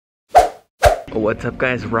What's up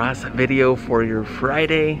guys, Ross video for your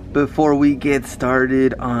Friday. Before we get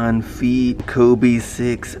started on feet, Kobe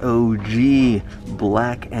 6 OG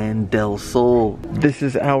Black and Del Sol. This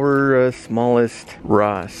is our smallest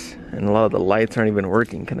Ross. And a lot of the lights aren't even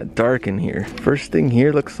working, kind of dark in here. First thing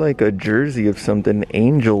here looks like a jersey of something.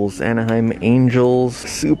 Angels, Anaheim Angels.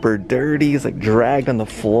 Super dirty, it's like dragged on the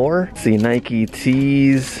floor. See Nike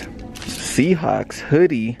tees. Seahawks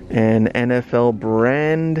hoodie and NFL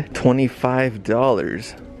brand,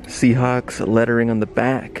 $25. Seahawks lettering on the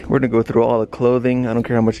back. We're gonna go through all the clothing. I don't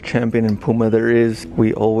care how much Champion and Puma there is.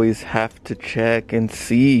 We always have to check and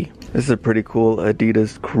see. This is a pretty cool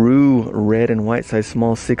Adidas Crew, red and white, size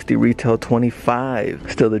small, 60, retail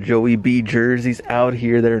 25. Still the Joey B jerseys out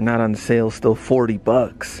here that are not on sale, still 40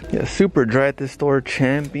 bucks. Yeah, super dry at this store.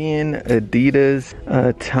 Champion, Adidas,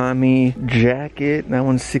 Tommy jacket, that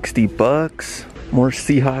one's 60 bucks. More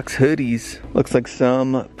Seahawks hoodies. Looks like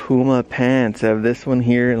some Puma pants. I have this one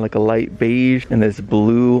here in like a light beige and this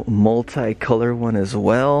blue multicolor one as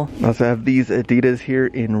well. I also have these Adidas here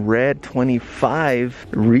in red, 25.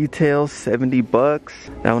 Retail 70 bucks.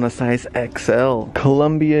 That one a size XL.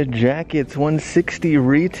 Columbia jackets, 160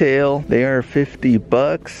 retail. They are 50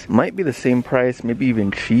 bucks. Might be the same price, maybe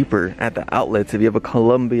even cheaper at the outlets. If you have a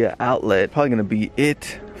Columbia outlet, probably gonna be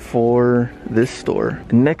it for this store.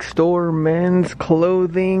 Next store, men's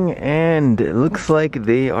clothing, and it looks like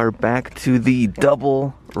they are back to the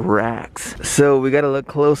double racks. So we gotta look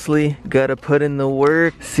closely, gotta put in the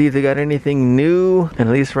work, see if they got anything new. And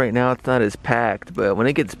at least right now it's not as packed, but when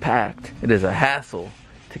it gets packed, it is a hassle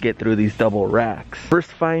to get through these double racks.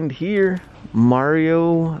 First find here,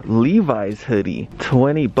 Mario Levi's hoodie,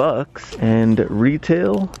 20 bucks. And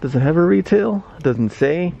retail, does it have a retail? It doesn't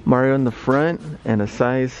say. Mario in the front and a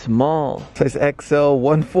size small. Size XL,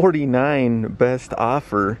 149, best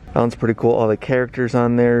offer. That one's pretty cool. All the characters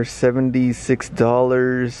on there,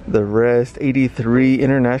 $76. The rest, 83.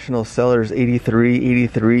 International sellers,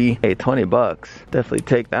 83. Hey, 20 bucks. Definitely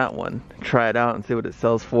take that one. Try it out and see what it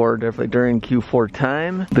sells for, definitely during Q4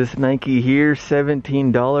 time. This Nike here,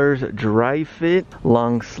 $17, dry fit,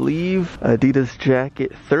 long sleeve. Adidas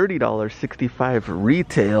jacket, $30, 65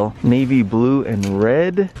 retail. Navy blue and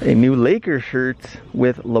red. A new Lakers shirts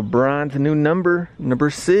with LeBron's new number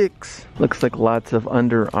 6. Looks like lots of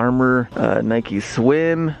Under Armour, Nike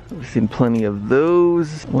swim. We've seen plenty of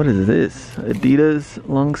those. What is this? Adidas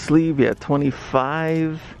long sleeve, yeah,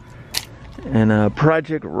 25. And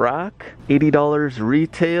Project Rock, $80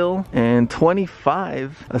 retail and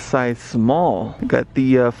 25 a size small. Got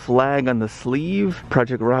the flag on the sleeve,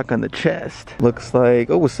 Project Rock on the chest. Looks like,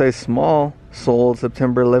 oh, a size small. Sold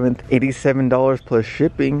September 11th, $87 plus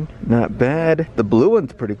shipping. Not bad. The blue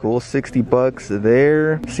one's pretty cool, 60 bucks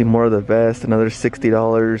there. See more of the vest, another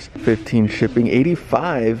 $60, 15 shipping,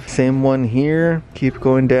 85. Same one here. Keep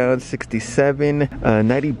going down, 67,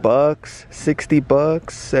 90 bucks, 60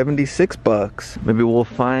 bucks, 76 bucks. Maybe we'll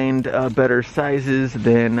find better sizes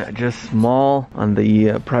than just small on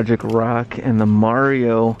the Project Rock and the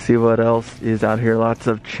Mario. See what else is out here. Lots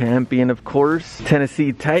of Champion, of course.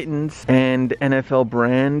 Tennessee Titans and NFL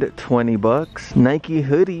brand, 20 bucks. Nike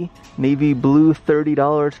hoodie, navy blue,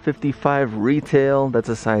 $30, 55 retail. That's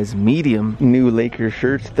a size medium. New Lakers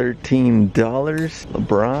shirts, $13.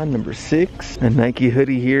 LeBron, number 6. A Nike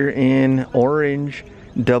hoodie here in orange,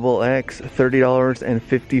 double X, $30 and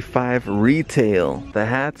 55 retail. The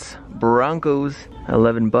hats, Broncos,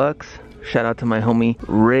 11 bucks. Shout out to my homie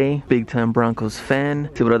Ray, big time Broncos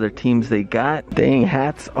fan. See what other teams they got. Dang,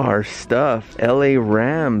 hats are stuffed. LA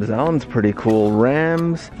Rams, that one's pretty cool.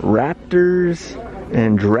 Rams, Raptors,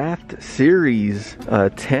 and Draft Series,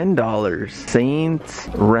 $10. Saints,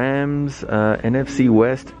 Rams, NFC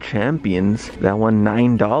West Champions, that one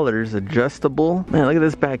 $9. Adjustable. Man, look at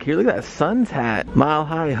this back here. Look at that Suns hat. Mile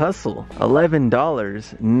High Hustle,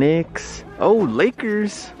 $11. Knicks. Oh,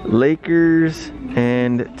 Lakers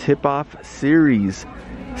and Tip-Off Series,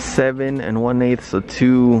 7 1/8, so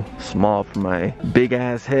too small for my big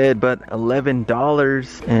ass head, but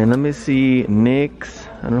 $11. And let me see, Knicks,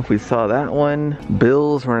 I don't know if we saw that one.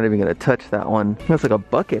 Bills, we're not even gonna touch that one. That's like a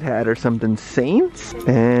bucket hat or something. Saints,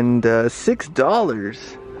 and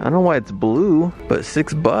 $6. I don't know why it's blue, but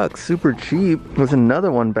 $6, super cheap. There's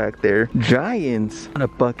another one back there. Giants on a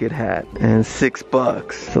bucket hat and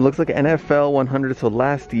 $6. So it looks like NFL 100, so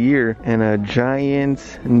last year, and a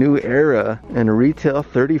Giants new era and retail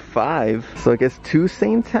 35. So I guess 2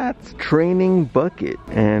 Saints hats, training bucket,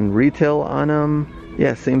 and retail on them.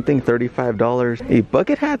 Yeah, same thing, $35. Hey,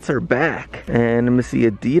 bucket hats are back. And let me see,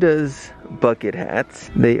 Adidas bucket hats.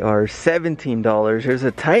 They are $17. There's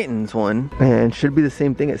a Titans one, and should be the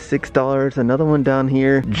same thing at $6. Another one down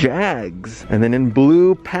here, Jags. And then in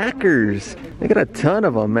blue, Packers. They got a ton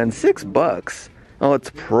of them, man. $6. Oh,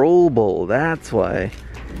 it's Pro Bowl, that's why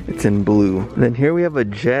it's in blue. And then here we have a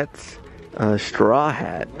Jets straw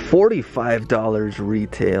hat, $45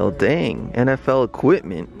 retail. Dang, NFL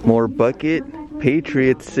equipment. More bucket,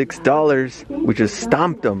 Patriots, $6. We just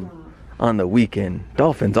stomped them on the weekend.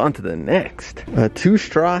 Dolphins on to the next. 2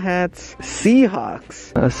 straw hats,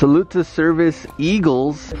 Seahawks. Salute to service,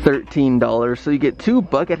 Eagles, $13. So you get 2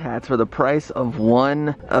 bucket hats for the price of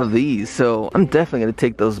 1 of these. So I'm definitely gonna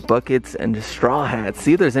take those buckets and just straw hats.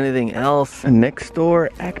 See if there's anything else. Next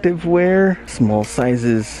door, activewear, small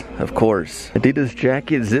sizes, of course. Adidas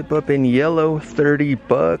jacket, zip up in yellow,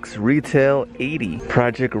 $30. Retail, $80.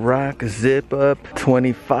 Project Rock, zip up,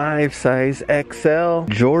 $25, size XL.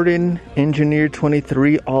 Jordan Engineered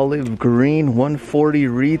 23 olive green,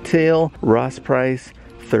 $140 retail. Ross price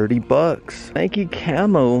 $30. Nike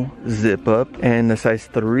camo zip up and the size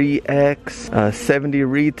 3X, $70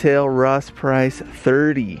 retail. Ross price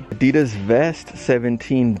 $30. Adidas vest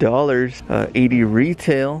 $17, $80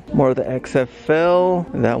 retail. More of the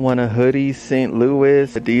XFL. That one a hoodie, St.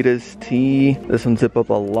 Louis. Adidas tee. This one zip up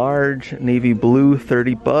a large, navy blue,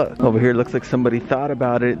 $30. Over here looks like somebody thought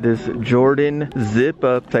about it. This Jordan zip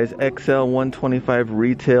up, size XL, $125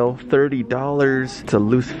 retail, $30. It's a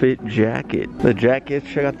loose fit jacket. The jacket,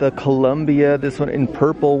 check out the Columbia. This one in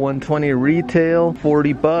purple, $120 retail,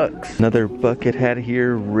 $40. Another bucket hat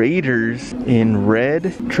here, Raiders in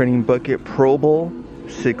red. Training bucket Pro Bowl,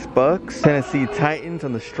 $6. Tennessee Titans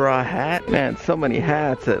on the straw hat. Man, so many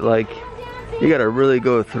hats that like you gotta really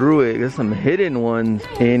go through it. There's some hidden ones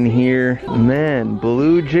in here. Man,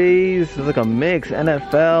 Blue Jays. It's like a mix.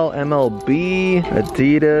 NFL, MLB,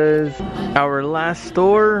 Adidas. Our last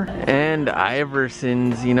store, and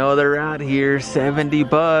Iversons. You know they're out here.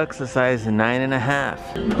 $70, a size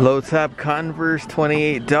 9.5. Low top Converse,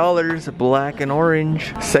 $28. Black and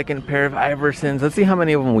orange. Second pair of Iversons. Let's see how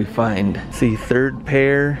many of them we find. Let's see, third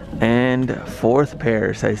pair and fourth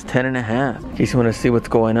pair, size 10.5. In case you want to see what's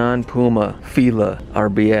going on, Puma, Fila,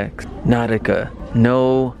 RBX, Nautica.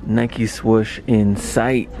 No Nike swoosh in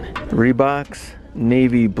sight. Reeboks,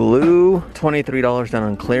 navy blue, $23 down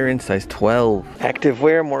on clearance, size 12.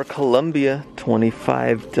 Activewear, more Columbia,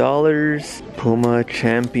 $25. Puma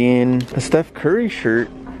Champion, a Steph Curry shirt,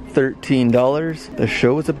 $13. The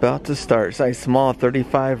show is about to start. Size small,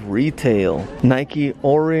 $35 retail. Nike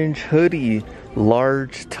orange hoodie,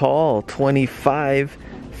 large tall, $25.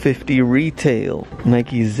 $50 retail.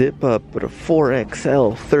 Nike zip up with a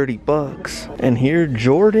 4XL, $30. And here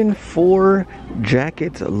Jordan 4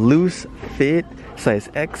 jackets, loose fit, size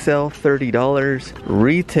XL, $30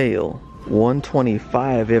 retail,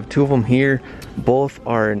 $125. They have 2 of them here. Both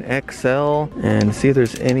are in XL, and see if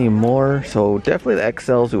there's any more. So definitely the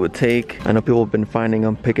XLs we would take. I know people have been finding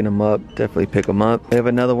them, picking them up. Definitely pick them up. They have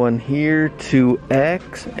another one here,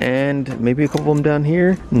 2X, and maybe a couple of them down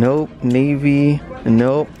here. Nope. Navy,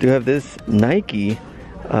 nope. Do have this Nike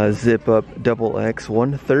zip up double X,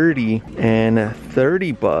 $130 and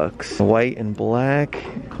 $30. White and black,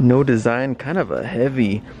 no design, kind of a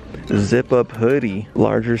heavy zip up hoodie.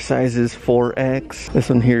 Larger sizes, 4X. This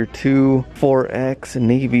one here too, 4X,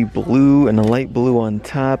 navy blue and a light blue on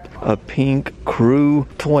top. A pink crew,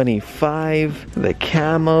 $25. The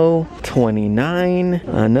camo, $29.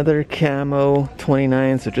 Another camo,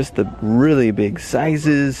 $29. So just the really big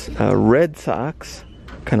sizes. Red Sox,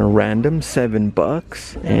 kind of random,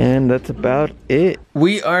 $7. And that's about it.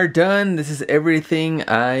 We are done. This is everything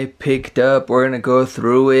I picked up. We're gonna go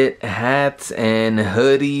through it. Hats and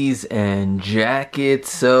hoodies and jackets.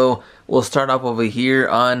 So we'll start off over here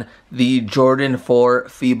on the Jordan 4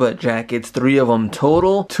 Fiba jackets. 3 of them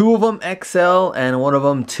total. 2 of them XL and 1 of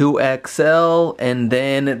them 2XL. And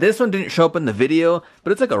then this one didn't show up in the video,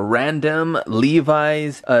 but it's like a random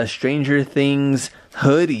Levi's Stranger Things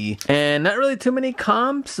hoodie. And not really too many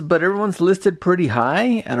comps, but everyone's listed pretty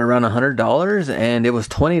high at around $100. And it was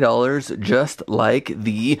 $20, just like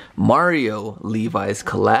the Mario Levi's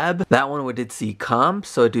collab. That one we did see comps,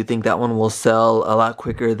 so I do think that one will sell a lot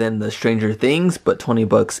quicker than the Stranger Things, but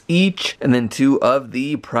 $20 each. And then 2 of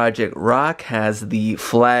the Project Rock has the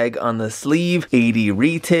flag on the sleeve, $80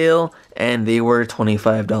 retail. and they were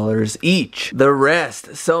 $25 each. The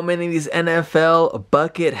rest, so many of these NFL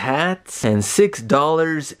bucket hats, and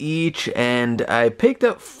 $6 each, and I picked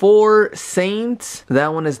up 4 Saints.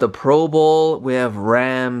 That one is the Pro Bowl. We have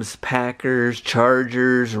Rams, Packers,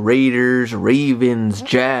 Chargers, Raiders, Ravens,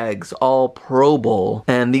 Jags, all Pro Bowl.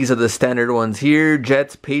 And these are the standard ones here: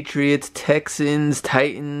 Jets, Patriots, Texans,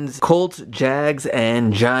 Titans, Colts, Jags,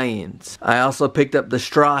 and Giants. I also picked up the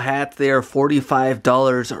straw hats. They are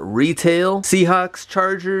 $45 retail. Seahawks,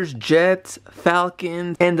 Chargers, Jets,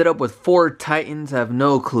 Falcons. Ended up with 4 Titans, I have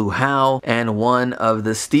no clue how, and 1 of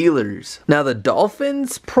the Steelers. Now the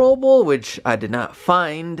Dolphins Pro Bowl, which I did not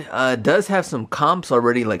find, does have some comps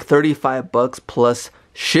already, like $35 plus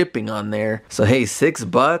shipping on there. So hey,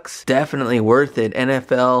 $6, definitely worth it.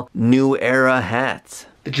 NFL New Era hats.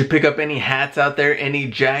 Did you pick up any hats out there, any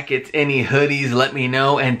jackets, any hoodies? Let me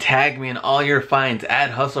know and tag me in all your finds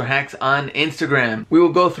at Hustler Hacks on Instagram. We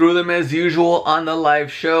will go through them as usual on the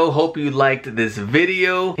live show. Hope you liked this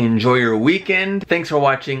video. Enjoy your weekend. Thanks for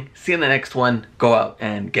watching. See you in the next one. Go out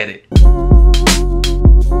and get it.